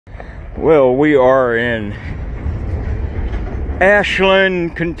Well, we are in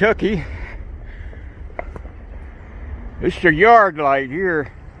Ashland, Kentucky. This is a yard light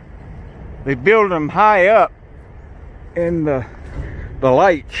here. They build them high up, and the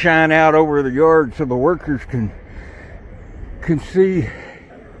lights shine out over the yard so the workers can see.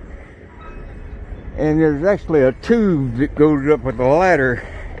 And there's actually a tube that goes up with the ladder.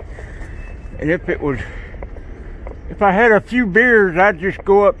 And if I had a few beers, I'd just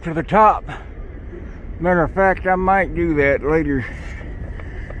go up to the top. Matter of fact, I might do that later.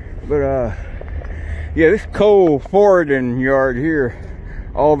 But yeah, this coal forwarding yard here,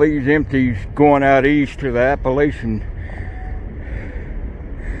 all these empties going out east to the Appalachian.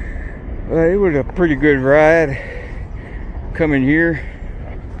 Well, it was a pretty good ride coming here.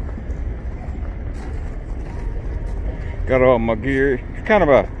 Got all my gear. It's kind of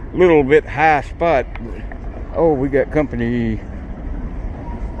a little bit high spot. Oh, we got company.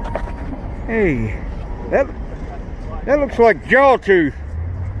 Hey, that looks like Jawtooth.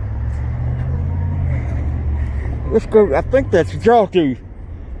 Let's go. I think that's Jawtooth.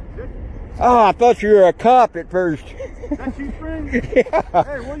 Oh, I thought you were a cop at first. That's you, friend? Yeah.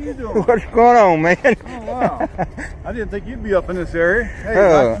 Hey, what are you doing? What's going on, man? Oh, wow. I didn't think you'd be up in this area. Hey,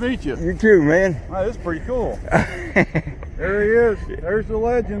 nice to meet you. You too, man. Wow, this is pretty cool. There he is. There's the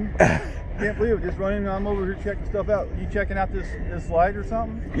legend. Can't believe it. Just running. I'm over here checking stuff out. You checking out this light or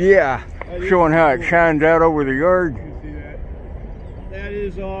something? Yeah. Showing how it shines out over the yard. You can see that. That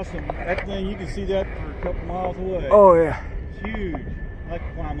is awesome. That thing, you can see that for a couple miles away. Oh, yeah. It's huge. I like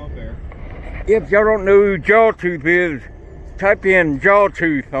to climb up there. If y'all don't know who Jawtooth is, type in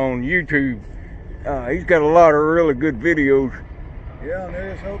Jawtooth on YouTube. He's got a lot of really good videos. Yeah, and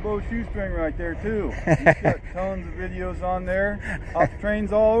there's Hobo Shoestring right there too. He's got tons of videos on there. Off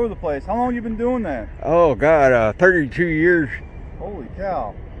trains all over the place. How long have you been doing that? Oh God, 32 years. Holy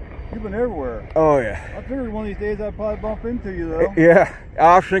cow. You've been everywhere. Oh yeah. I figured one of these days I'd probably bump into you though. Yeah,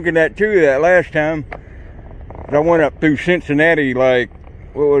 I was thinking that too that last time. I went up through Cincinnati like,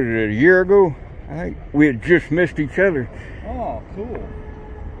 what was it, a year ago? I think we had just missed each other. Oh, cool.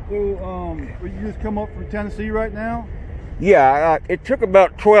 So, you just come up from Tennessee right now? Yeah, it took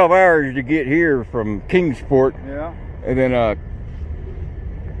about 12 hours to get here from Kingsport. Yeah. And then I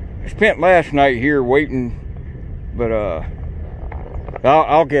spent last night here waiting, but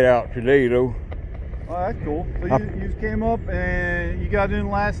I'll get out today though. Oh, that's cool. So you just came up and you got in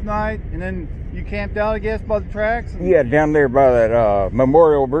last night, and then you camped out, I guess, by the tracks? Yeah, down there by that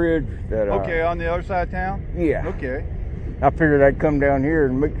Memorial Bridge. That, okay, on the other side of town? Yeah. Okay. I figured I'd come down here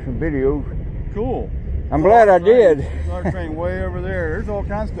and make some videos. Cool. I'm glad I did. There's our train way over there. There's all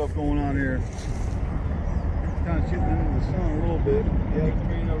kinds of stuff going on here. Kind of shooting into the sun a little bit. Yeah, the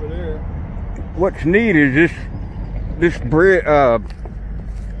train over there. What's neat is this bridge,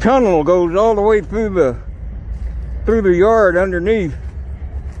 tunnel goes all the way through the yard underneath.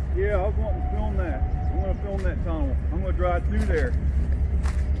 Yeah, I was wanting to film that. I want to film that tunnel. I'm going to drive through there.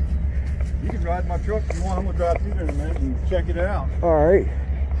 You can drive my truck if you want. I'm going to drive through there in a minute and check it out. All right.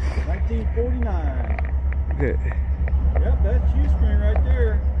 1949. Good. Yep, that's shoestring right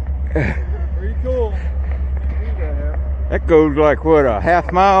there. Pretty cool. That goes like, what, a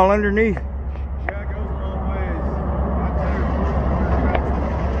half mile underneath? Yeah, it goes a long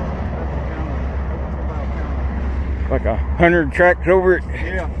ways. Like 100 tracks over it?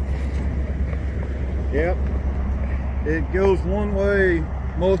 Yeah. Yep. It goes one way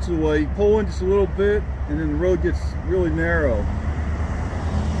most of the way. You pull in just a little bit, and then the road gets really narrow.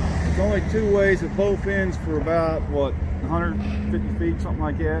 It's only two ways at both ends for about, what, 150 feet, something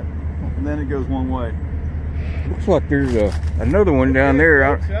like that. And then it goes one way. Looks like there's another one down there.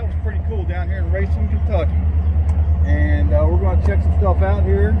 Folks, that was pretty cool down here in Racine, Kentucky. And we're going to check some stuff out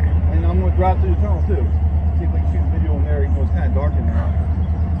here. And I'm going to drive through the tunnel too. See if we can shoot a video in there, even though it's kind of dark in there.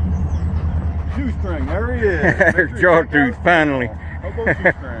 Shoestring, there he is. Jawtooth, finally. Hobo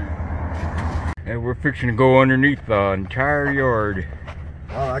Shoestring. And we're fixing to go underneath the entire yard.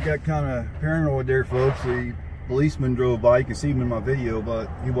 I got kind of paranoid there, folks. The policeman drove by. You can see him in my video, but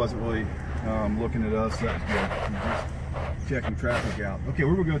he wasn't really looking at us. That was good. He was just checking traffic out. Okay,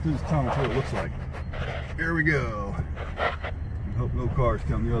 we're going to go through this tunnel, see what it looks like. Here we go. I hope no cars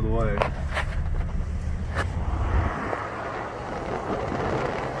come the other way.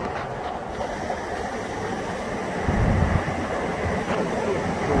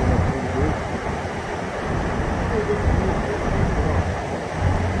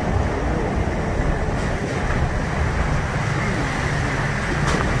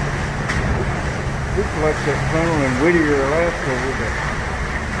 Looks like that tunnel in Whittier, Alaska with it.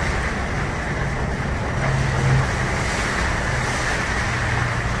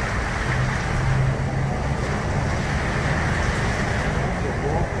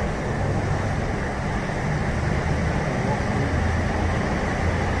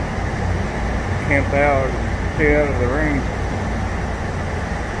 camp out and stay out of the rain.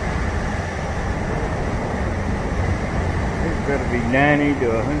 There's got to be 90 to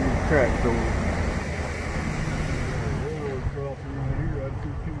 100 tracks over.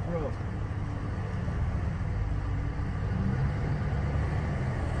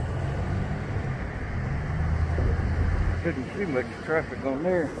 Didn't see much traffic on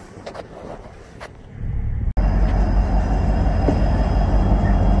there.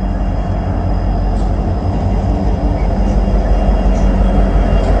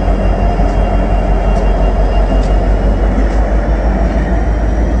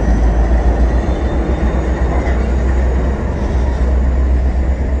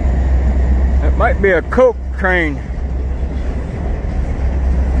 That might be a coke train.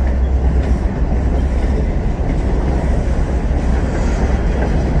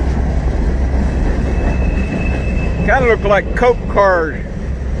 Kind of look like coke cars.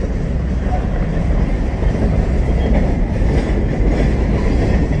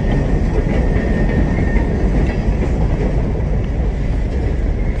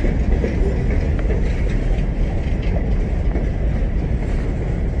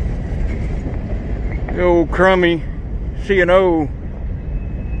 The old crummy C&O.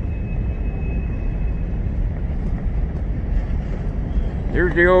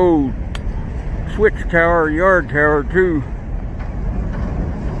 There's the old switch tower, yard tower too.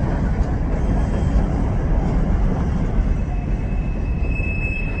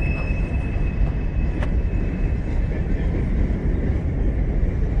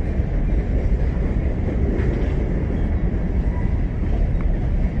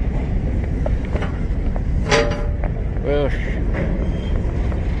 Well,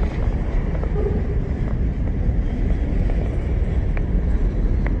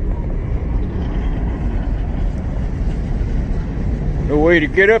 no way to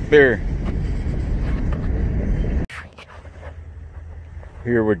get up there.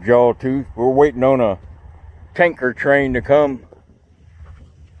 Here with Jawtooth, we're waiting on a tanker train to come.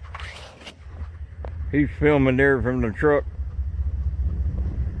 He's filming there from the truck.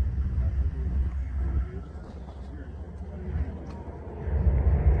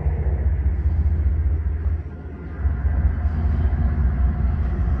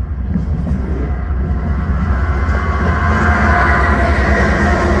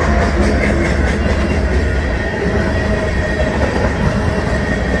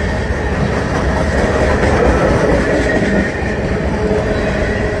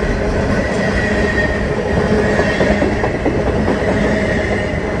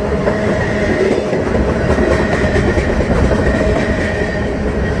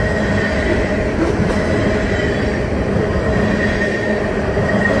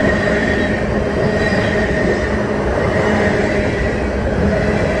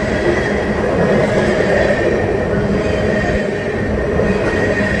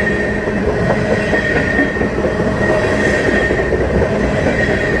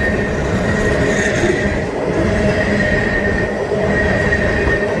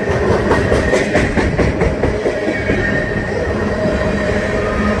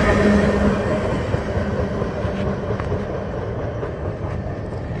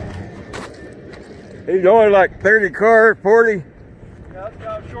 He's only like 30 cars, 40. Yeah, that's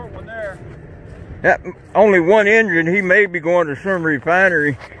got a short one there. That only one engine. He may be going to some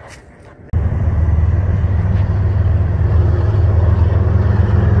refinery.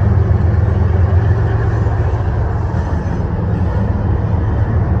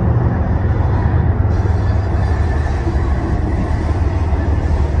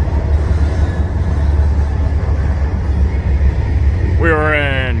 We are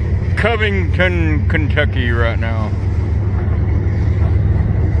in Covington, Kentucky right now.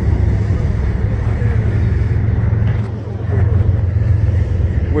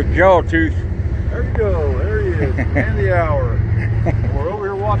 With Jawtooth. There you go, there he is, and the hour. We're over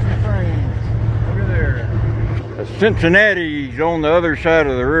here watching trains. Look at there. Cincinnati's on the other side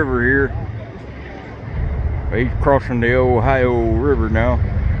of the river here. He's crossing the Ohio River now.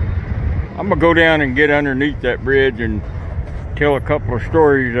 I'm gonna go down and get underneath that bridge and tell a couple of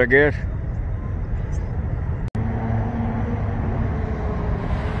stories, I guess.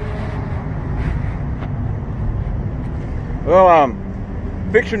 Well,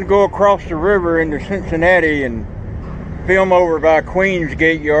 I'm fixing to go across the river into Cincinnati and film over by Queen's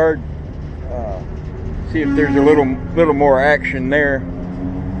Gate Yard. See if there's a little more action there.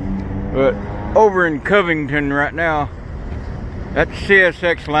 But over in Covington right now, that's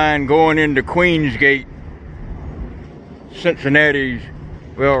CSX line going into Queen's Gate. Cincinnati's,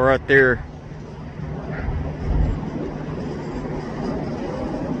 well, right there.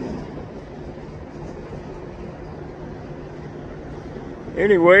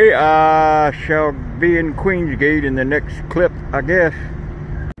 Anyway, I shall be in Queensgate in the next clip, I guess.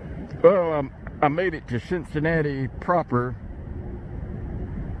 Well, I made it to Cincinnati proper.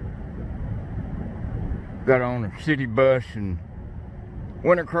 Got on a city bus and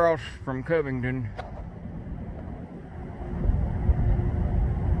went across from Covington.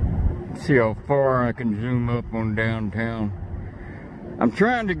 See how far I can zoom up on downtown. I'm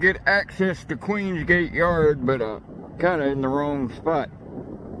trying to get access to Queensgate Yard, but kind of in the wrong spot.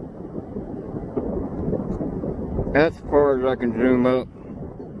 That's as far as I can zoom up.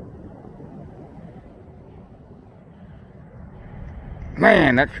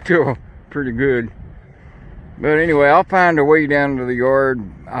 Man, that's still pretty good. But anyway, I'll find a way down to the yard,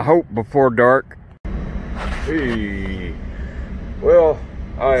 I hope before dark. Hey, well,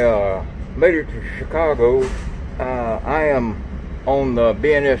 I made it to Chicago. I am on the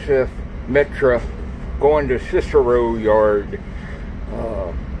BNSF Metro going to Cicero Yard.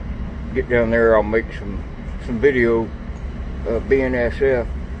 Get down there, I'll make some video. BNSF,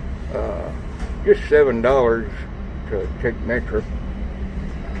 just $7 to take Metro.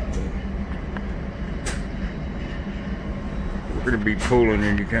 We're gonna be pulling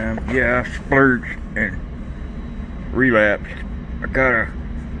anytime. Yeah, I splurged and relapsed. I got a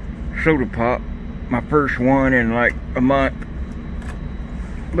soda pop, my first one in like a month,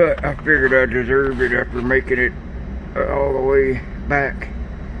 but I figured I deserved it after making it all the way back.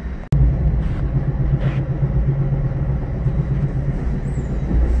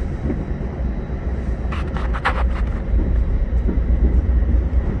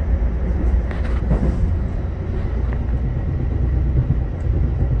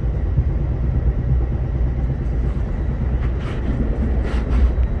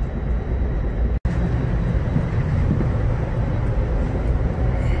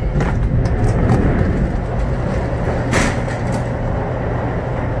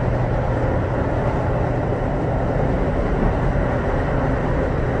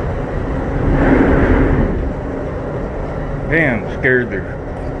 Damn, scared the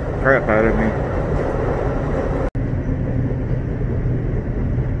crap out of me.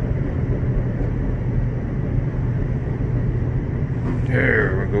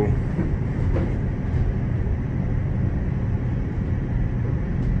 There we go.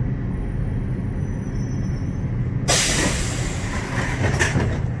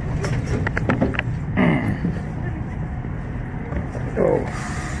 Oh.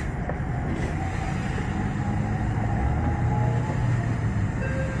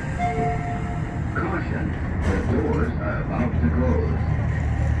 The doors are about to close.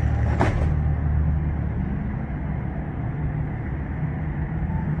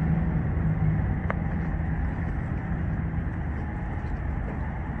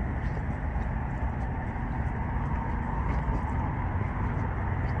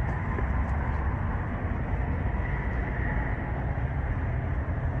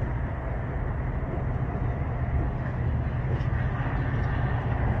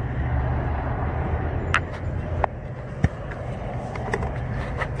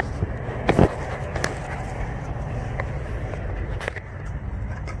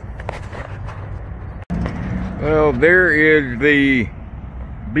 Well, there is the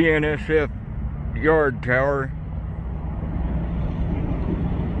BNSF yard tower.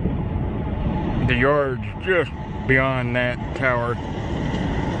 The yard's just beyond that tower.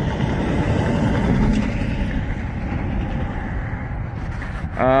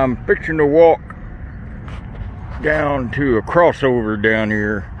 I'm fixing to walk down to a crossover down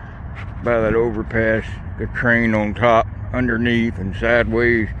here by that overpass, the train on top, underneath and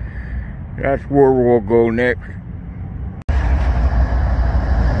sideways. That's where we'll go next.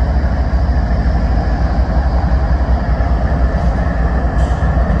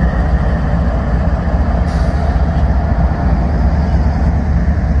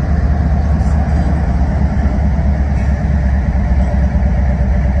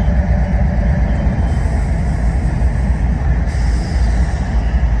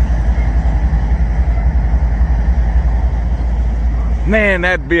 Man,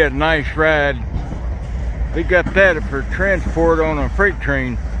 that'd be a nice ride. They got that for transport on a freight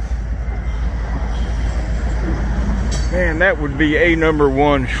train. Man, that would be a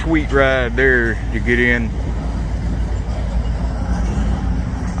 #1 sweet ride there to get in.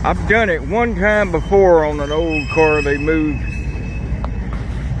 I've done it one time before on an old car they moved.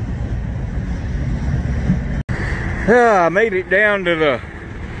 I made it down to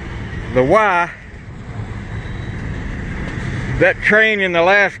the Y. That train in the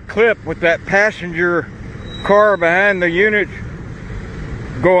last clip with that passenger car behind the unit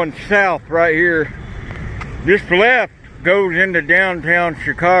going south right here. Just left goes into downtown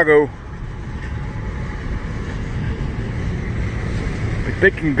Chicago. But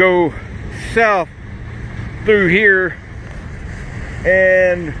they can go south through here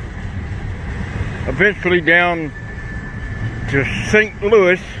and eventually down to St.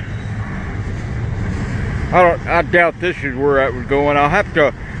 Louis. I doubt this is where I was going.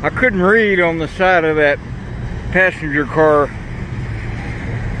 I couldn't read on the side of that passenger car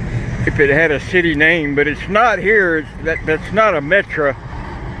if it had a city name, but it's not here. That's not a metro.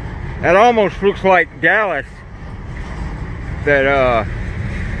 That almost looks like Dallas. That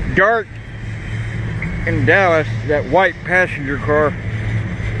dark in Dallas, that white passenger car.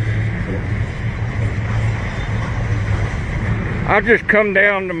 I've just come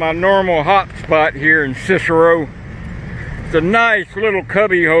down to my normal hot spot here in Cicero. It's a nice little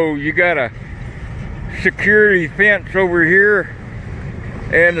cubby hole. You got a security fence over here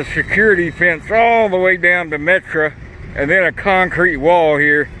and a security fence all the way down to Metro, and then a concrete wall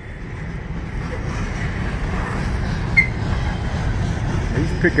here.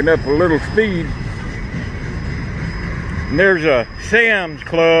 He's picking up a little speed. And there's a Sam's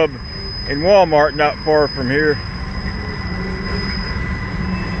Club and Walmart not far from here.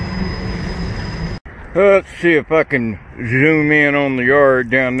 Let's see if I can zoom in on the yard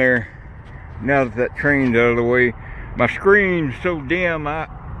down there now that train's out of the way. My screen's so dim,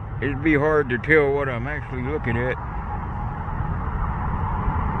 it'd be hard to tell what I'm actually looking at.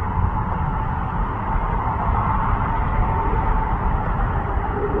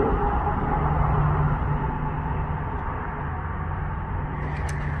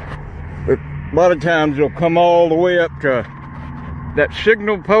 But a lot of times they'll come all the way up to that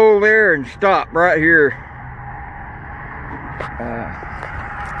signal pole there and stop right here.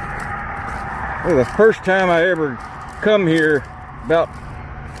 Well, the first time I ever come here, about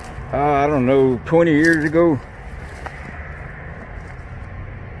I don't know, 20 years ago,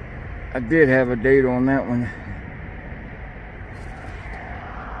 I did have a date on that one.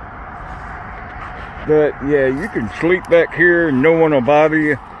 But yeah, you can sleep back here and no one will bother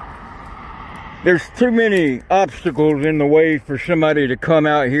you. There's too many obstacles in the way for somebody to come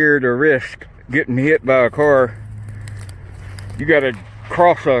out here to risk getting hit by a car. You got to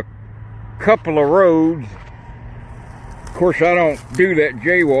cross a couple of roads. Of course, I don't do that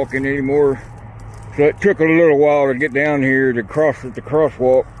jaywalking anymore, so it took a little while to get down here to cross at the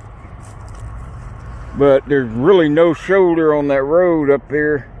crosswalk. But there's really no shoulder on that road up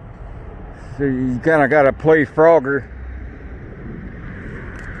there, so you kind of got to play Frogger.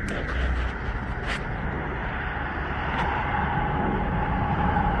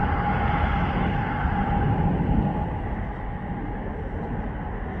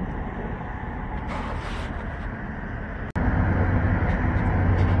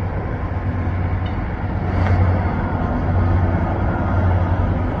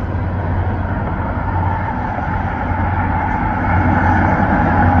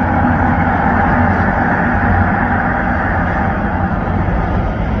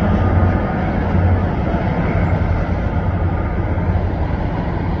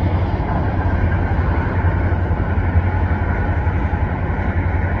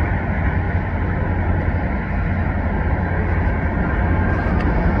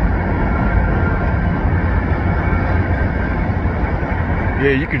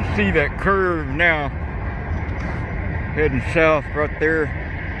 Yeah, you can see that curve now, heading south right there.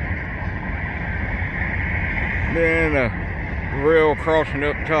 Then a rail crossing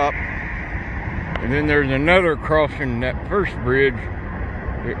up top. And then there's another crossing that first bridge.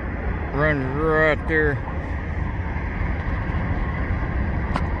 It runs right there.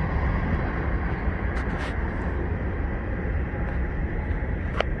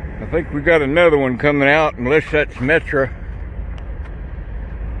 I think we got another one coming out, unless that's Metro.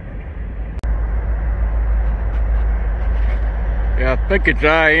 Yeah, I think it's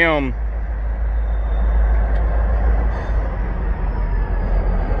IM.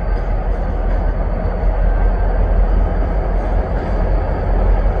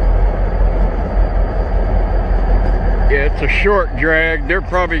 Yeah, it's a short drag. They're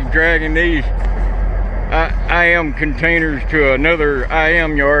probably dragging these IM containers to another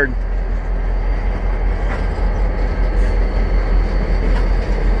IM yard.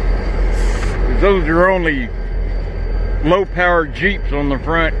 Those are only low-powered Jeeps on the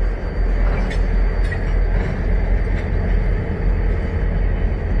front.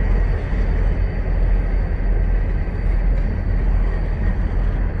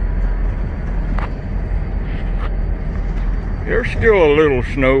 There's still a little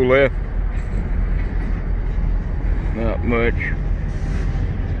snow left. Not much.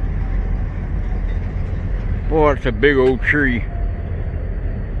 Boy, it's a big old tree.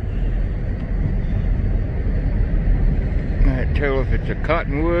 Can't tell if it's a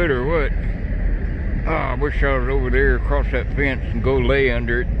cottonwood or what. Oh, I wish I was over there across that fence and go lay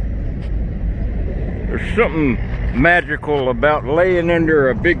under it. There's something magical about laying under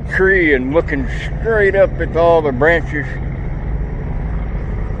a big tree and looking straight up at all the branches.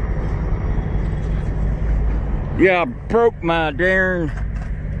 Yeah, I broke my darn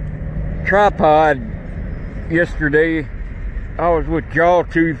tripod yesterday. I was with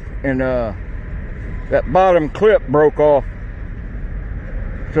Jawtooth and that bottom clip broke off.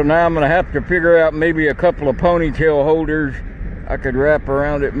 So now I'm gonna have to figure out maybe a couple of ponytail holders I could wrap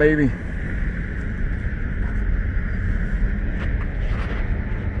around it maybe.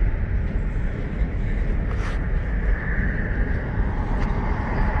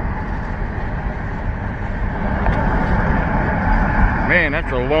 Man,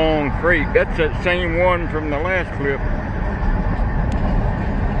 that's a long freight. That's that same one from the last clip.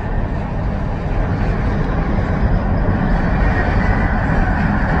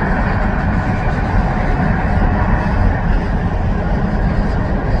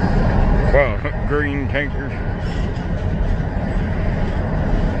 Wow, green tankers.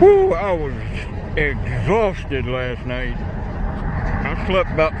 Whew, I was exhausted last night. I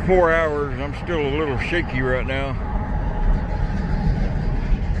slept about 4 hours. I'm still a little shaky right now.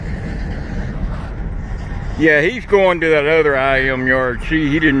 Yeah, he's going to that other IM yard. See,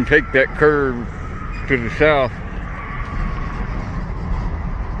 he didn't take that curve to the south.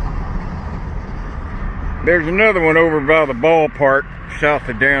 There's another one over by the ballpark, south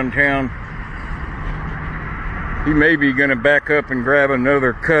of downtown. He may be gonna back up and grab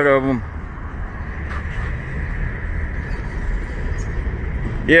another cut of them.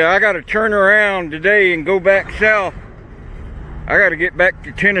 Yeah, I gotta turn around today and go back south. I gotta get back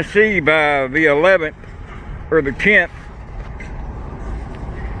to Tennessee by the 11th. Or the 10th.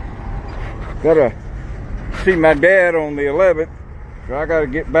 Gotta see my dad on the 11th, so I gotta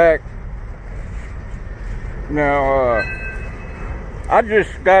get back. Now, I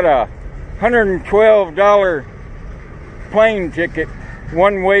just got a $112 plane ticket,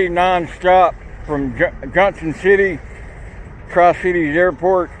 one-way non-stop from Johnson City, Tri-Cities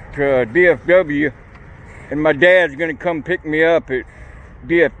Airport to DFW, and my dad's gonna come pick me up at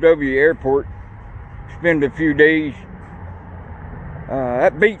DFW Airport. Spend a few days.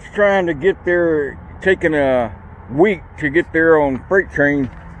 That beats trying to get there, taking a week to get there on freight train.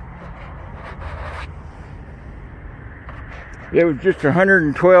 It was just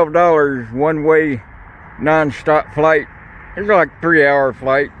 $112 one-way non-stop flight. It was like a 3-hour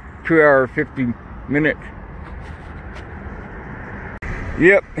flight, 2 hour 50 minutes.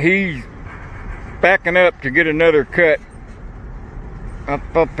 Yep, he's backing up to get another cut. I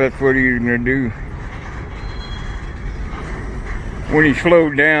thought that's what he was gonna do. When he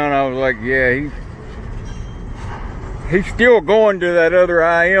slowed down, I was like, yeah, he's still going to that other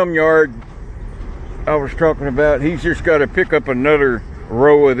IM yard I was talking about. He's just got to pick up another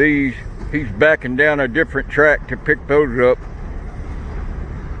row of these. He's backing down a different track to pick those up.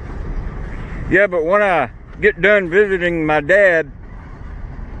 Yeah, but when I get done visiting my dad,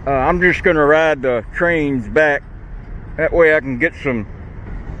 I'm just going to ride the trains back. That way I can get some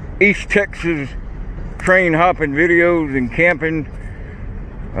East Texas train hopping videos and camping.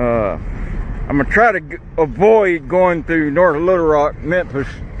 I'm gonna try to avoid going through North Little Rock, Memphis.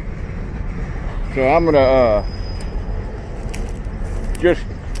 So I'm gonna just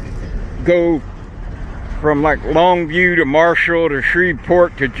go from like Longview to Marshall to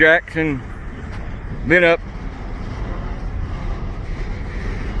Shreveport to Jackson, then up.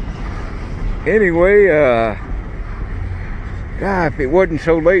 Anyway, God, if it wasn't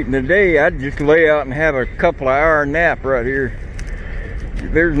so late in the day, I'd just lay out and have a couple of hour nap right here.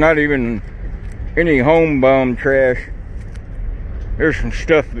 There's not even any home bomb trash. There's some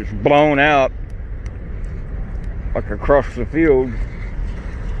stuff that's blown out, like across the field.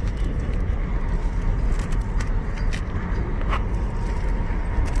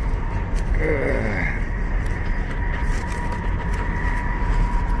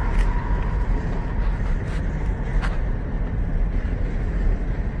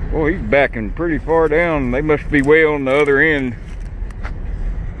 Well, he's backing pretty far down. They must be way on the other end.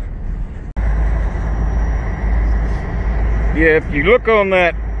 Yeah, if you look on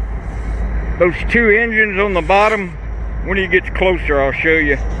that, those two engines on the bottom, when he gets closer, I'll show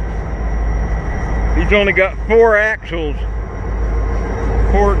you. He's only got 4 axles,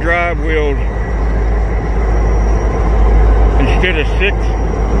 4 drive wheels, instead of 6.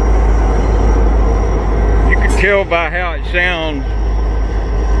 You can tell by how it sounds,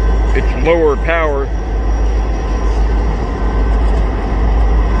 it's lower power.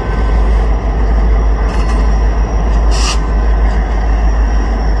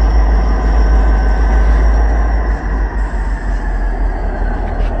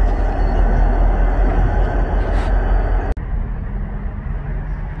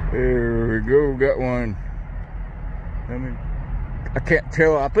 There we go, got one. I can't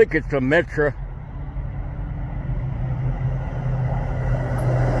tell, I think it's a Metra.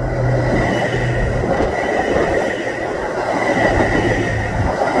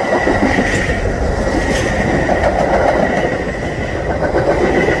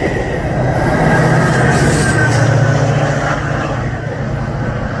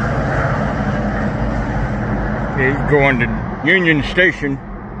 He's going to Union Station.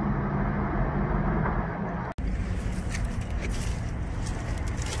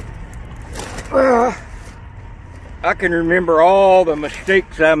 Well, I can remember all the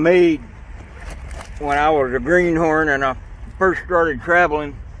mistakes I made when I was a greenhorn and I first started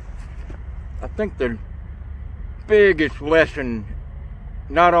traveling. I think the biggest lesson,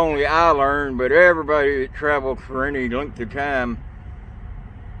 not only I learned, but everybody that travels for any length of time,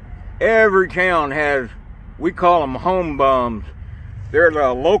 every town has, we call them home bums. They're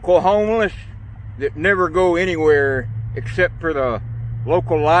the local homeless that never go anywhere except for the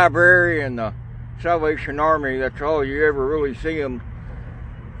local library and the Salvation Army. That's all you ever really see them,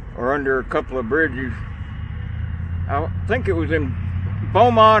 or under a couple of bridges. I think it was in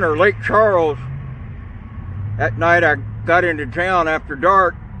Beaumont or Lake Charles. That night I got into town after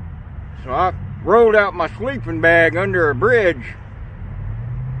dark, so I rolled out my sleeping bag under a bridge,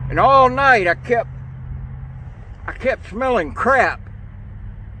 and all night I kept smelling crap,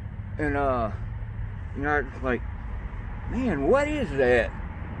 and I was like, man, what is that?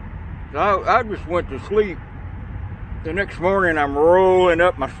 So I just went to sleep. The next morning I'm rolling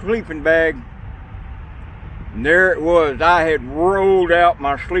up my sleeping bag, and there it was. I had rolled out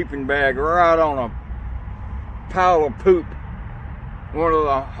my sleeping bag right on a pile of poop one of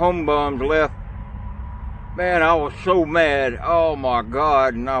the home bums left. Man, I was so mad. Oh my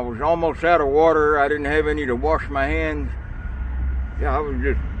God. And I was almost out of water. I didn't have any to wash my hands. Yeah, I was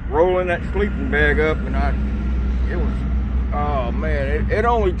just rolling that sleeping bag up, and it was, oh man, it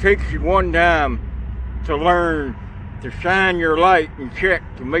only takes you one time to learn to shine your light and check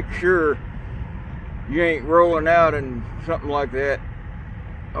to make sure you ain't rolling out in something like that.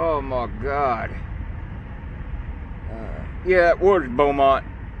 Oh my God. Yeah, it was Beaumont,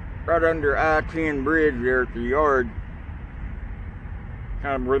 right under I-10 bridge there at the yard,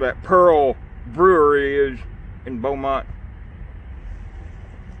 kind of where that Pearl Brewery is in Beaumont.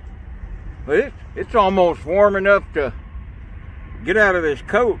 But it's almost warm enough to get out of this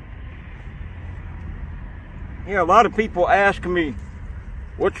coat. Yeah, a lot of people ask me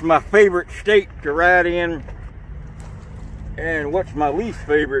what's my favorite state to ride in and what's my least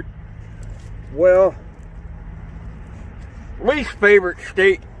favorite. Well, least favorite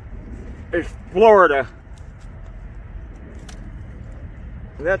state is Florida.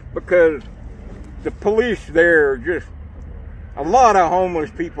 That's because the police there are just, a lot of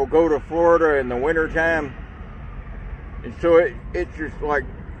homeless people go to Florida in the wintertime. And so it's just like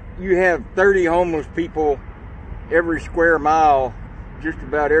you have 30 homeless people every square mile just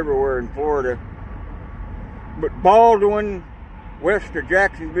about everywhere in Florida. But Baldwin, west of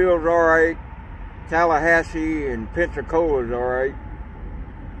Jacksonville is all right. Tallahassee and Pensacola is all right.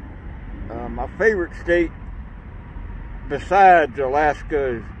 My favorite state besides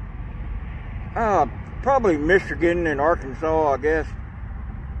Alaska is probably Michigan and Arkansas, I guess,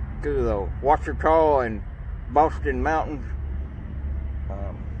 because of the Ouachita and Boston Mountains.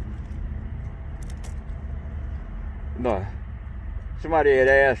 Somebody had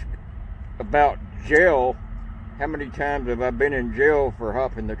asked about jail. How many times have I been in jail for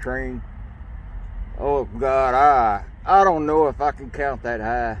hopping the train? Oh God, I don't know if I can count that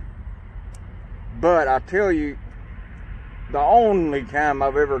high. But I tell you, the only time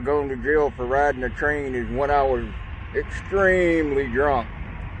I've ever gone to jail for riding a train is when I was extremely drunk,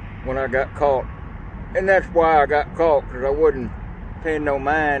 when I got caught. And that's why I got caught, because I wasn't paying no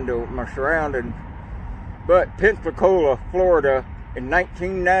mind to my surroundings. But Pensacola, Florida, in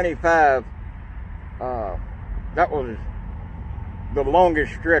 1995, that was the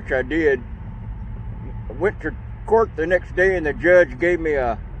longest stretch I did. I went to court the next day, and the judge gave me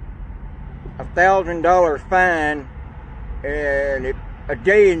a $1,000 fine, and a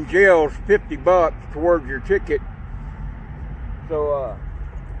day in jail is $50 towards your ticket. So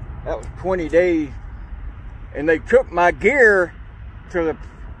that was 20 days, and they took my gear to the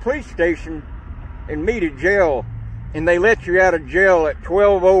police station and me to jail, and they let you out of jail at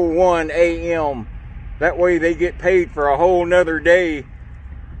 12:01 a.m. That way they get paid for a whole nother day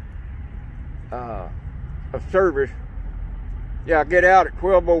of service. Yeah, I get out at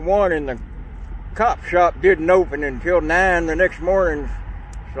 12:01, and the cop shop didn't open until 9 the next morning,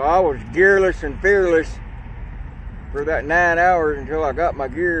 so I was gearless and fearless. for that 9 hours until I got my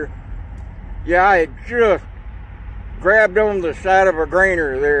gear. Yeah, I had just grabbed on the side of a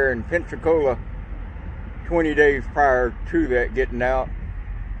grainer there in Pensacola 20 days prior to that getting out.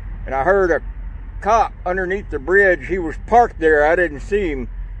 And I heard a cop underneath the bridge. He was parked there. I didn't see him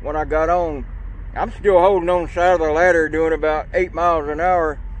when I got on. I'm still holding on the side of the ladder doing about 8 miles an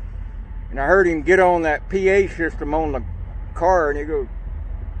hour. And I heard him get on that PA system on the car and he goes,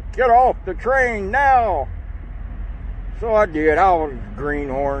 "Get off the train now." So I did. I was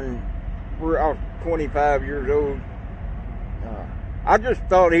greenhorn. I was 25 years old. I just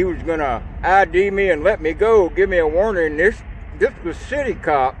thought he was gonna ID me and let me go, give me a warning. This was city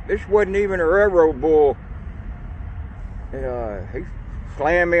cop. This wasn't even a railroad bull. And, he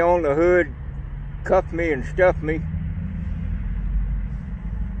slammed me on the hood, cuffed me and stuffed me.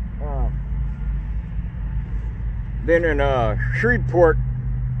 Then in Shreveport,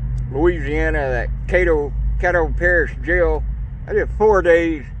 Louisiana, that Caddo Parish Jail, I did 4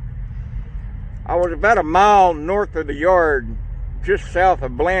 days. I was about a mile north of the yard, just south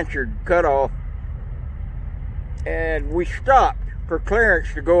of Blanchard Cutoff, and we stopped for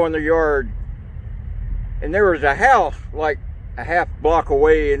clearance to go in the yard. And there was a house like a half block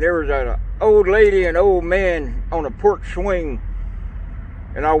away, and there was an old lady and old man on a porch swing.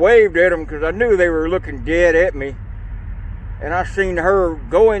 And I waved at them because I knew they were looking dead at me. And I seen her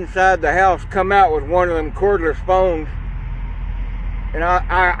go inside the house, come out with one of them cordless phones. And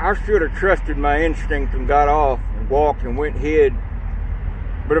I should have trusted my instinct and got off and walked and went hid.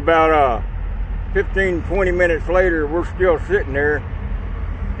 But about 15, 20 minutes later, we're still sitting there.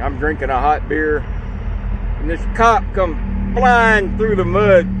 I'm drinking a hot beer. And this cop come flying through the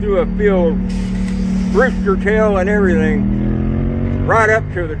mud, through a field, rooster tail and everything, right up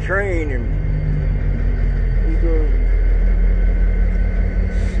to the train. And he goes,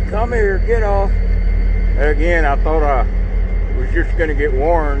 "Come here, get off." And again, I thought I was just going to get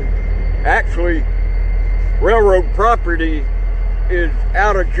warned. Actually, railroad property is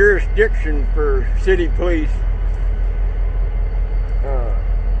out of jurisdiction for city police.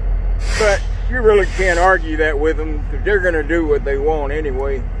 But you really can't argue that with them because they're going to do what they want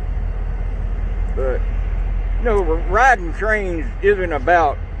anyway. But, you know, riding trains isn't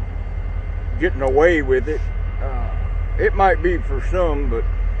about getting away with it. It might be for some, but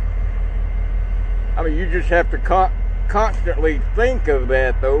I mean, you just have to constantly think of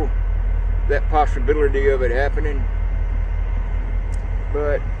that, though, that possibility of it happening.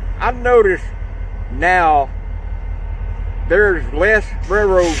 But I've noticed now there's less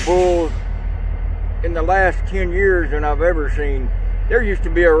railroad bulls in the last 10 years than I've ever seen. There used to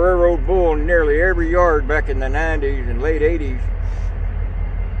be a railroad bull in nearly every yard back in the 90s and late 80s.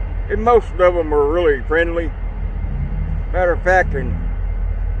 And most of them were really friendly. Matter of fact, in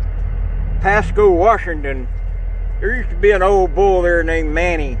Pasco, Washington, there used to be an old bull there named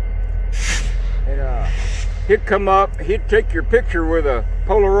Manny. And he'd come up, he'd take your picture with a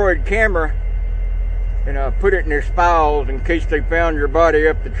Polaroid camera and put it in their files in case they found your body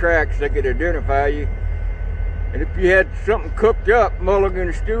up the tracks, they could identify you. And if you had something cooked up,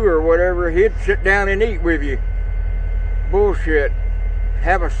 mulligan stew or whatever, he'd sit down and eat with you. Bullshit.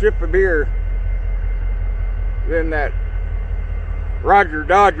 Have a sip of beer. Then that Roger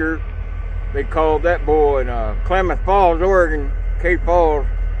Dodger, they called that bull in Klamath Falls, Oregon, Cape Falls.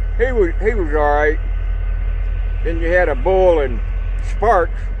 He was all right. Then you had a bull in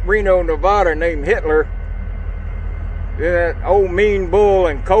Sparks, Reno, Nevada, named Hitler. Then that old mean bull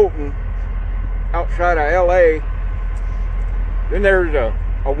in Colton, outside of LA. Then there's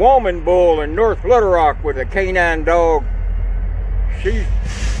a woman bull in North Little Rock with a canine dog. She's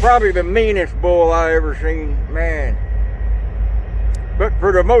probably the meanest bull I ever seen, man. But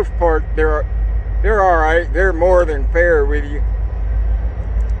for the most part, they're all right. They're more than fair with you.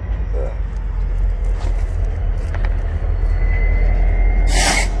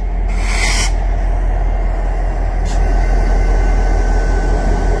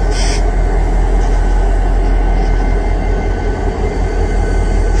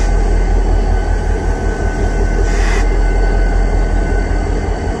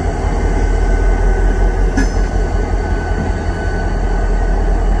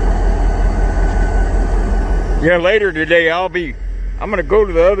 Yeah, later today I'm gonna go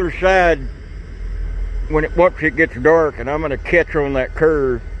to the other side once it gets dark, and I'm gonna catch on that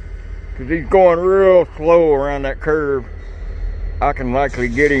curve because he's going real slow around that curve. I can likely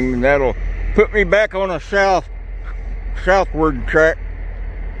get him, and that'll put me back on a southward track.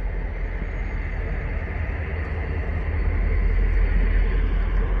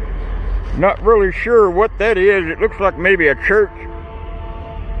 Not really sure what that is. It looks like maybe a church.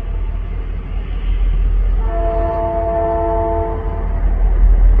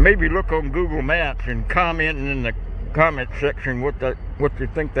 maybe look on Google Maps and comment in the comment section what you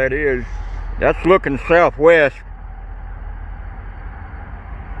think that is. That's looking southwest.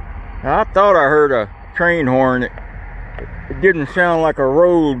 Now, I thought I heard a train horn. It didn't sound like a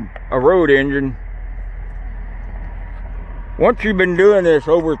road engine. Once you've been doing this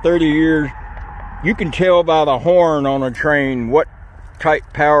over 30 years, you can tell by the horn on a train what type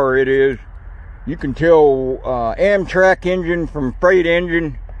power it is. You can tell Amtrak engine from freight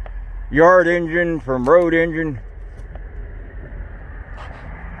engine, yard engine from road engine.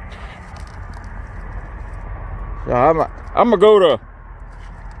 So I'm gonna go to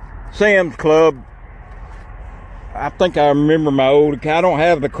Sam's Club. I think I remember my old. I don't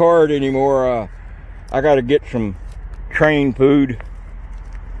have the card anymore. I got to get some train food.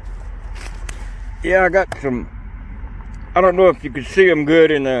 Yeah, I got some. I don't know if you could see them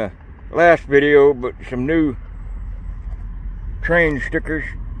good in the last video, but some new train stickers.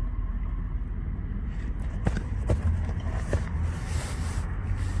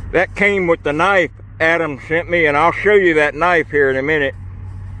 That came with the knife Adam sent me, and I'll show you that knife here in a minute.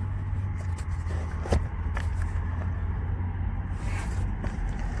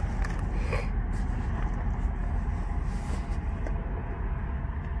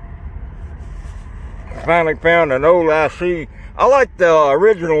 Finally found an old IC. I like the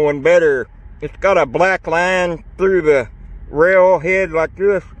original one better. It's got a black line through the rail head like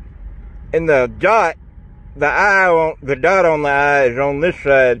this, and the dot, the dot on the eye is on this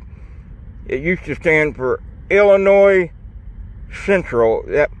side. It used to stand for Illinois Central.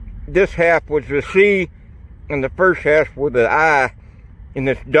 This half was the C, and the first half was the I, and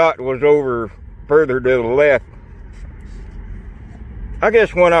this dot was over further to the left. I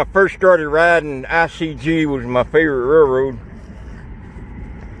guess when I first started riding, ICG was my favorite railroad.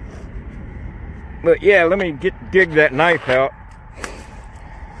 But yeah, let me dig that knife out.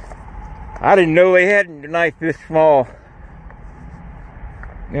 I didn't know they had a knife this small.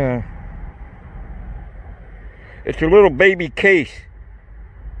 Yeah. It's a little baby case.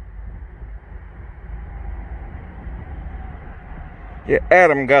 Yeah,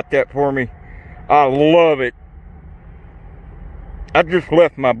 Adam got that for me. I love it. I just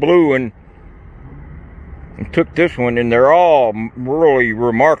left my blue one and took this one, and they're all really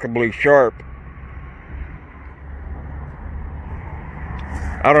remarkably sharp.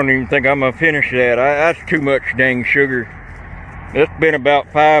 I don't even think I'm gonna finish that. That's too much dang sugar. It's been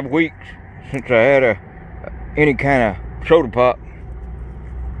about 5 weeks since I had any kind of soda pop.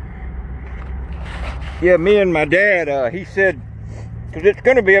 Yeah, me and my dad, he said, because it's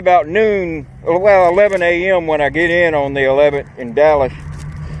going to be about noon, well, 11 a.m. when I get in on the 11th in Dallas.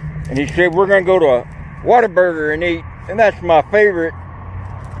 And he said, we're going to go to a Whataburger and eat. And that's my favorite,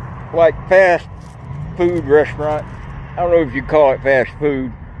 like, fast food restaurant. I don't know if you call it fast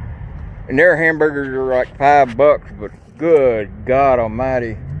food. And their hamburgers are like $5, but good God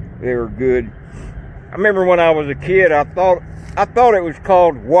almighty, they were good. I remember when I was a kid, I thought it was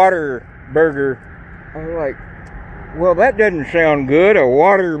called Waterburger. I was like, well, that doesn't sound good, a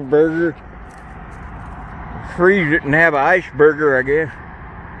water burger. Freeze it and have an ice burger, I guess.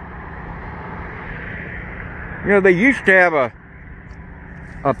 You know, they used to have a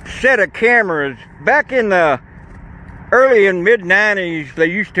set of cameras. Back in the early and mid-90s, they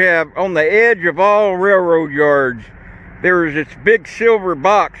used to have, on the edge of all railroad yards, there was this big silver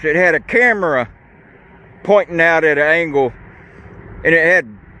box that had a camera pointing out at an angle, and it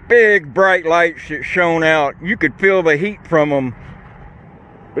had big bright lights that shone out. You could feel the heat from them.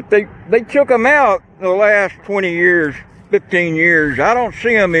 But they took them out the last 20 years, 15 years. I don't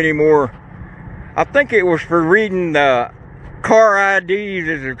see them anymore. I think it was for reading the car IDs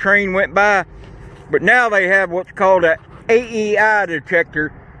as the train went by. But now they have what's called an AEI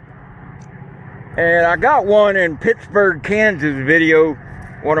detector. And I got one in Pittsburgh, Kansas video,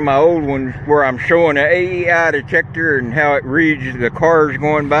 one of my old ones, where I'm showing an AEI detector and how it reads the cars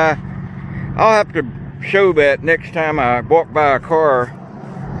going by. I'll have to show that next time I walk by a car.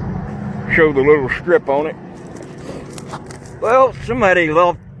 Show the little strip on it. Well, somebody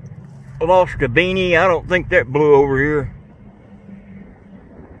lost a beanie. I don't think that blew over here.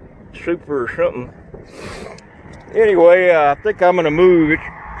 Super or something. Anyway, I think I'm gonna move. It's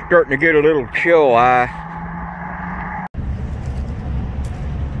starting to get a little chill eye.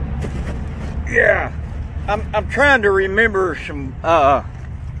 Yeah, I'm trying to remember some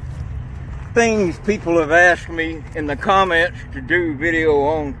things people have asked me in the comments to do video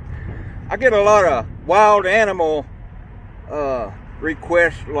on. I get a lot of wild animal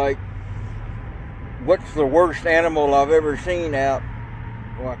requests, like what's the worst animal I've ever seen out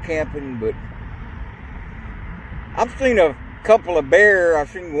while camping. But I've seen a couple of bear. I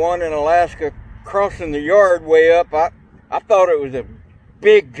seen one in Alaska crossing the yard way up. I thought it was a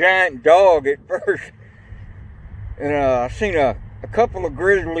big giant dog at first. And I seen a couple of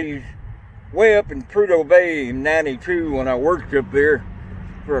grizzlies way up in Prudhoe Bay in '92 when I worked up there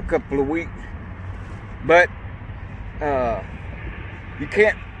for a couple of weeks. But you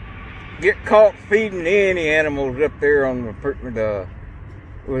can't get caught feeding any animals up there on the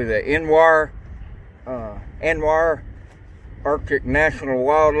Anwar Arctic National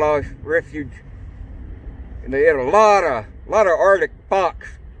Wildlife Refuge. And they had a lot of Arctic fox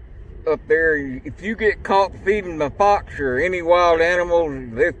up there. If you get caught feeding the fox or any wild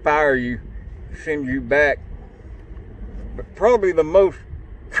animals, they fire you, send you back. But probably the most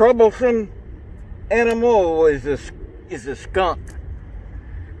troublesome animal is a skunk.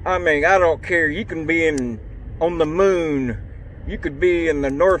 I mean, I don't care. You can be on the moon. You could be in the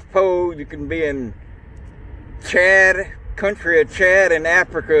North Pole. You can be in Chad, country of Chad in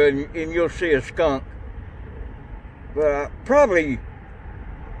Africa, and you'll see a skunk. But probably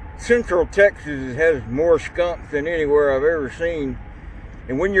Central Texas has more skunks than anywhere I've ever seen.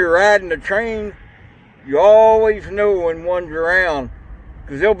 And when you're riding the train, you always know when one's around,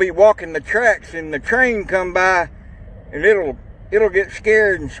 because they'll be walking the tracks and the train come by and it'll get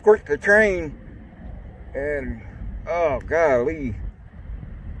scared and squirt the train. And oh golly.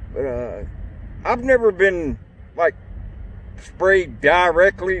 But I've never been like sprayed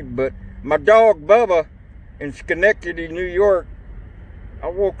directly, but my dog Bubba in Schenectady, New York, I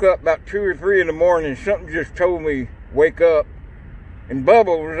woke up about 2 or 3 in the morning. Something just told me, wake up. And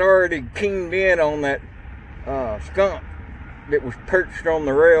Bubba was already keened in on that skunk that was perched on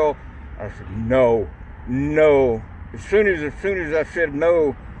the rail. I said, no. As soon as I said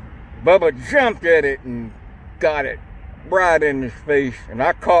no, Bubba jumped at it and got it right in his face. And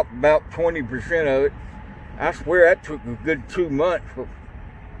I caught about 20% of it. I swear that took a good 2 months.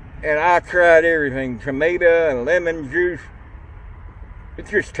 And I tried everything, tomato and lemon juice. It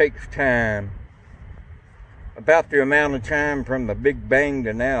just takes time. About the amount of time from the Big Bang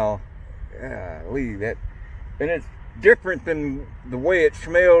to now. Golly, that. And it's different than the way it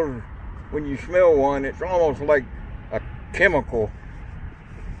smells when you smell one. It's almost like a chemical.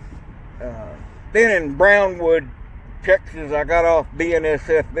 Then in Brownwood, Texas, I got off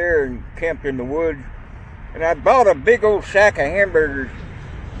BNSF there and camped in the woods. And I bought a big old sack of hamburgers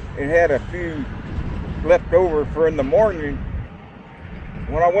and had a few left over for in the morning.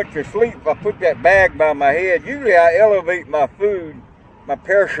 When I went to sleep, I put that bag by my head. Usually I elevate my food, my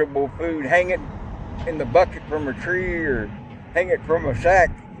perishable food, hang it in the bucket from a tree or hang it from a sack.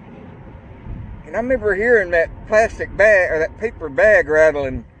 And I remember hearing that plastic bag or that paper bag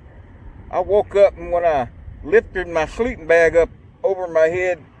rattling. I woke up, and when I lifted my sleeping bag up over my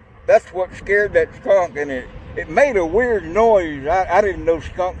head, that's what scared that skunk, and it made a weird noise. I didn't know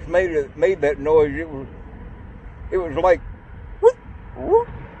skunks made that noise. It was like, whoop, whoop.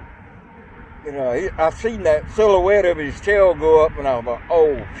 You know, I seen that silhouette of his tail go up, and I was like,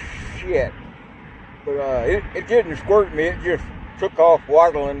 oh shit. But it didn't squirt me. It just took off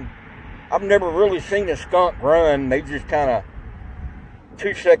waddling. I've never really seen a skunk run. They just kind of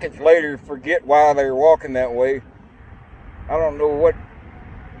 2 seconds later forget why they're walking that way. I don't know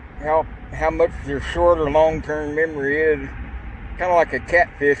how much their short or long-term memory is. Kind of like a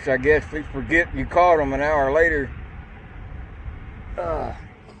catfish, I guess. They forget you caught them an hour later.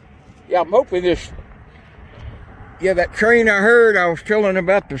 Yeah, I'm hoping that train I heard, I was telling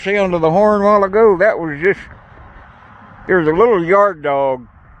about the sound of the horn a while ago. That was just, there's a little yard dog.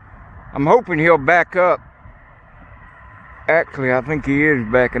 I'm hoping he'll back up. Actually, I think he is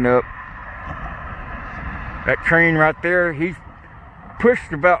backing up. That train right there, he's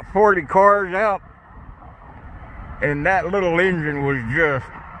pushed about 40 cars out, and that little engine was just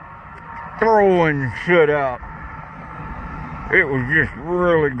throwing shit out. It was just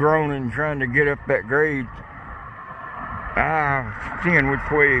really groaning trying to get up that grade. Seeing which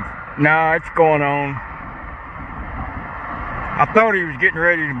way. Nah, it's going on. I thought he was getting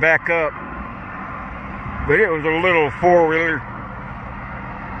ready to back up, but it was a little four-wheeler.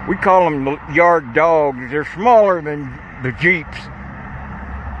 We call them yard dogs. They're smaller than the Jeeps.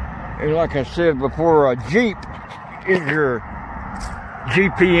 And like I said before, a Jeep is your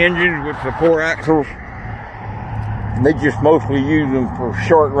GP engines with the 4 axles. They just mostly use them for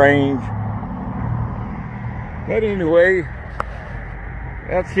short range. But anyway,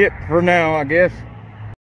 that's it for now, I guess.